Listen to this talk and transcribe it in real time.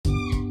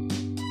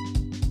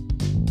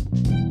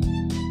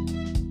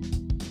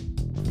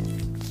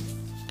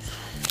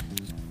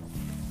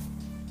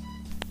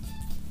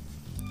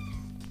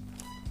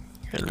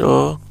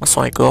Hello,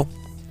 Assalamualaikum.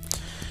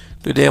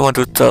 Today I want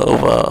to talk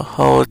about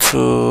how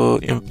to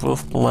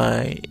improve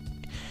my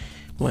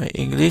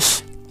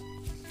English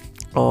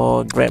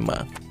or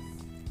grammar.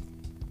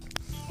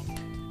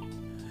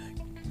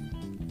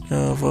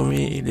 For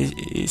me, English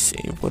is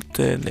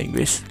important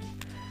language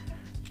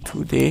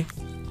today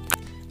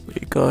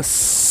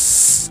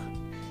because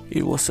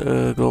it was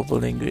a global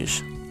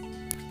language.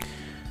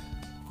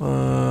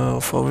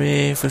 For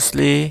me,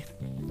 firstly,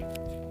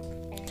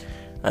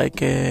 I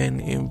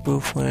can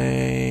improve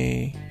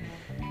my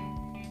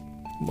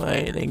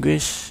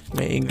language,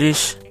 my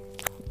English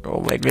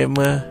or my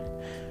grammar.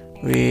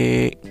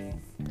 We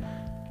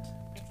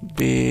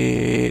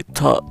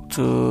taught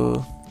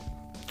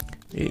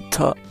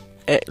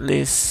at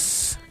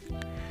least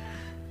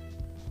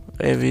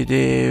every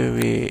day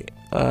with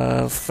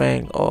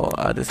friend or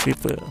other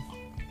people,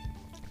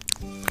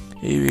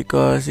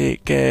 because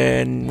it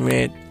can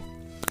make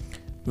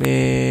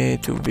me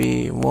to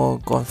be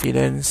more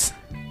confident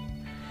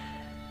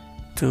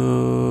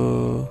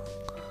to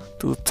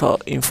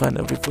talk in front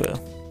of people.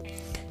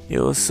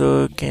 It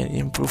also can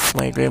improve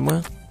my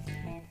grammar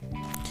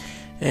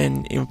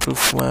and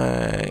improve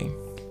my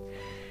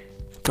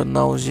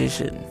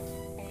pronunciation.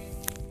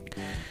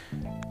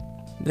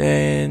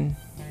 Then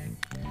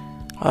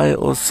I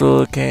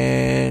also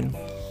can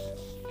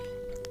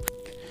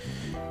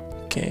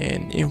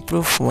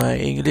improve my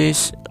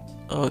English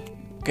or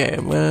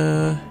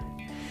grammar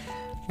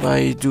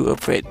by do a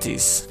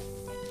practice.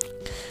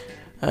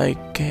 I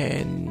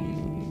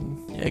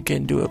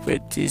can do a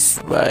practice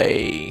by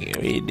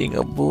reading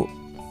a book,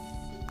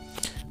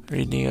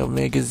 reading a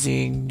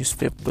magazine,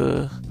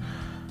 newspaper,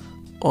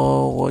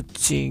 or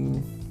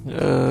watching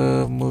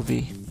a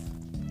movie.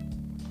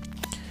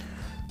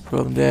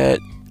 From that,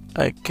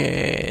 I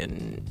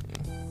can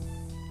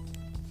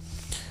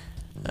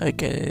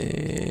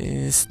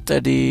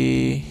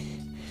study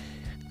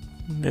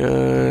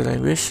the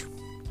language.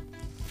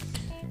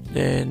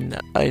 Then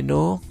I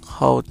know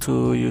how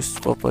to use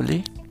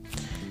properly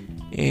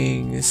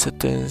in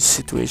certain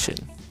situation.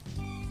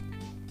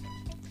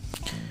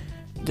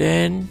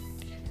 Then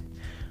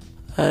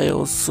I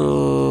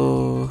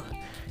also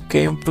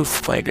can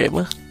improve my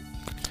grammar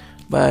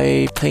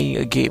by playing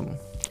a game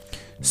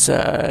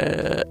such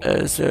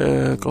as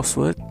a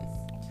crossword,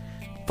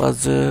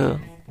 puzzle,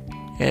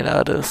 and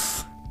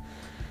others.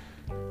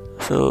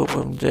 So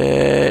from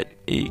that,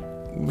 it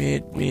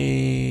made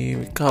me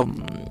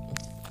become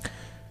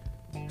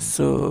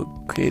so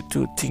quick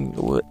to think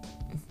the word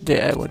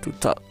that I want to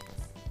talk.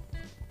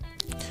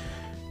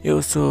 It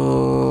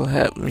also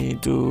helped me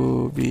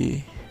to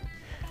be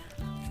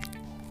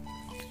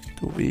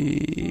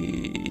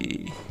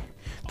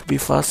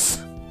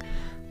fast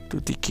to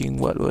thinking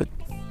what word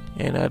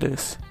and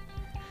others.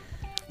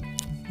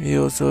 It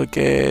also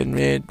can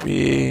make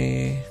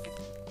me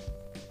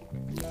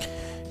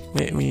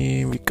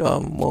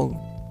become more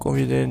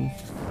confident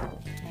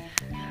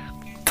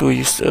to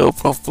use a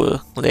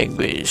proper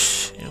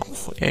language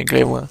and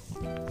grammar.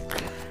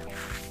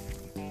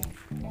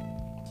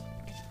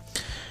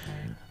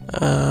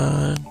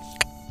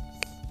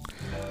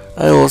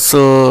 I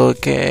also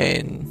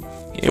can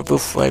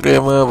improve my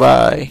grammar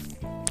by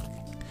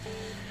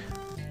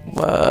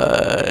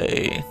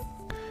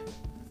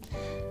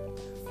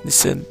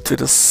listen to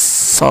the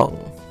song.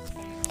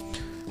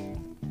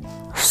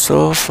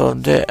 So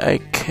from that I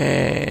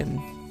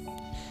can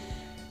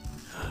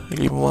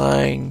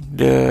remind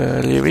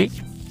the lyric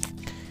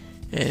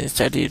and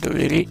study the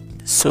lyric.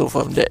 So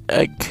from that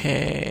I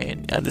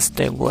can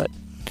understand what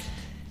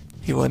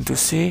you want to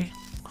say.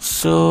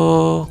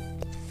 So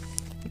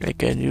I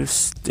can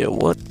use the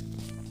word.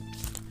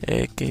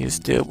 I can use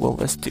the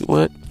bombastic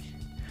word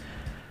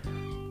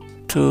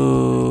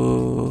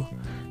to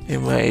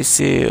in my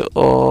essay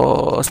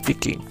or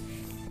speaking.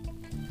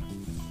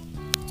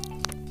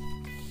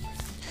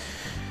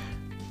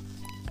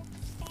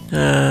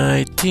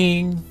 I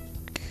think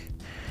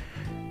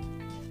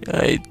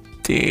I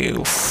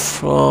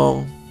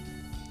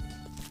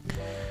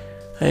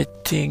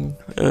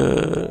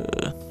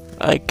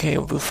can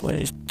improve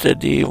my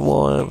study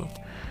more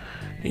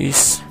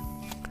is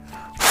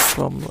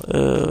from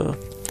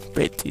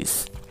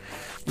practice,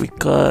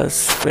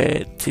 because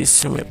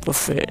practice makes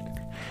perfect.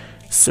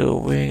 So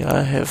when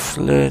I have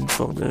learned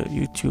from the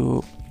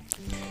YouTube,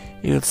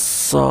 hear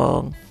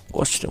song,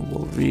 watch the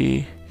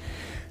movie,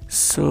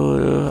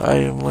 so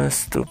I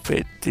must to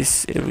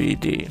practice every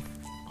day.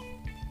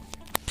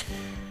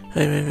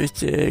 I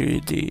practice every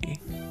day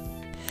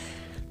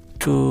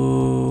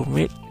to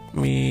make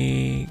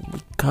me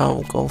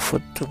become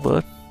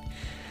comfortable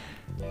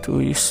to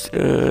use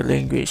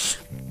language.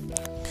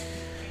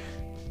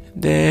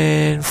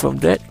 Then from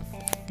that,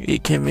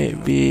 it can make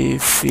me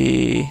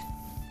feel.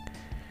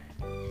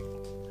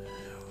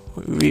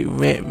 It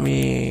make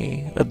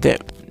me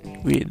adapt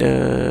with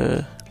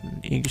the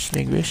English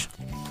language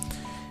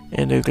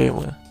and the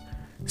grammar.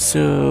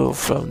 So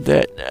from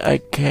that,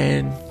 I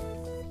can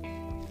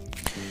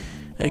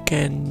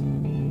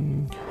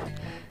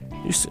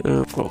use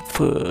a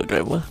proper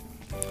grammar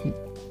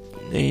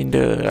in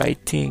the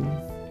writing,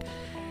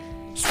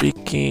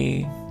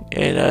 speaking,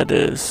 and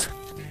others.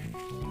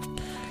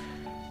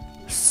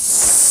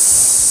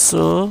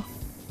 So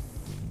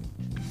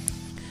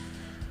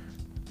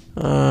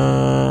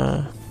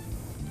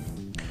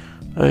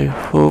I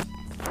hope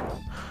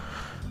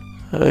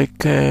I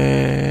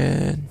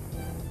can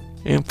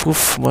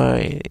improve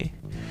my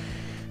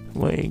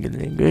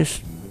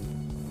English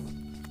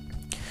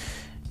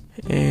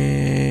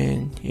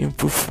and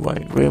improve my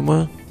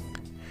grammar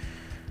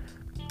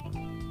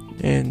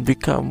and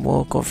become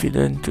more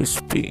confident to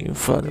speak in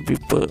front of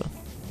people,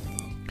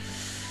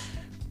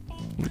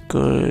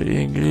 because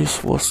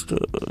English was the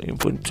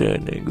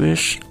important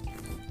language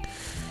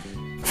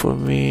for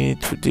me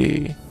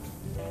today.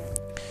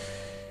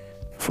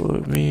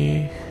 For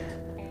me,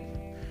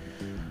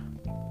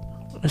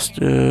 as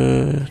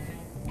the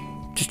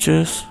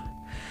teachers,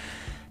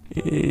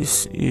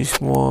 is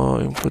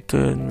more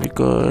important,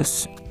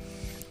 because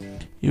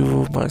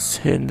you must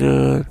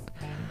handle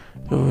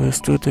your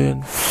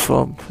student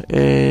from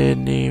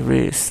any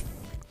race: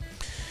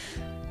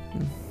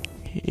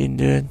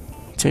 Indian,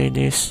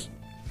 Chinese,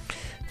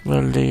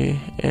 Malay,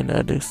 and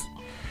others.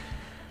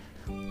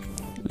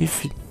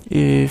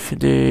 If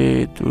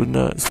they do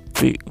not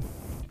speak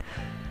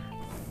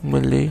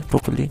Malay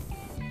properly,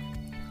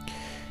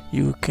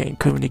 you can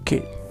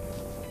communicate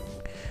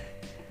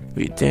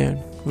with them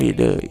with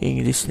the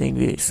English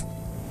language.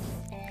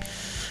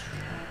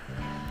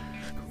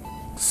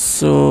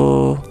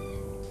 So,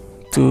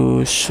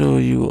 to show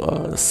you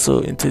are so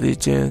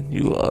intelligent,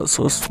 you are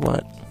so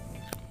smart,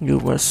 you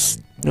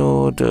must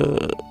know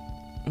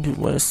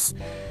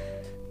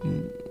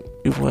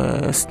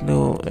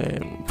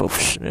and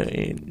professional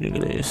in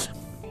English.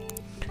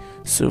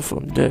 So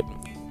from that,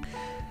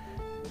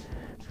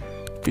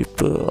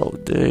 people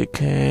out there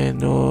can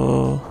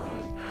know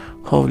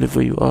how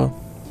level you are.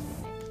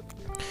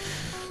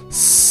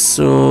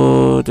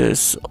 So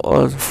that's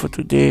all for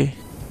today.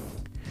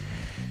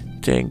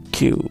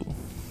 Thank you.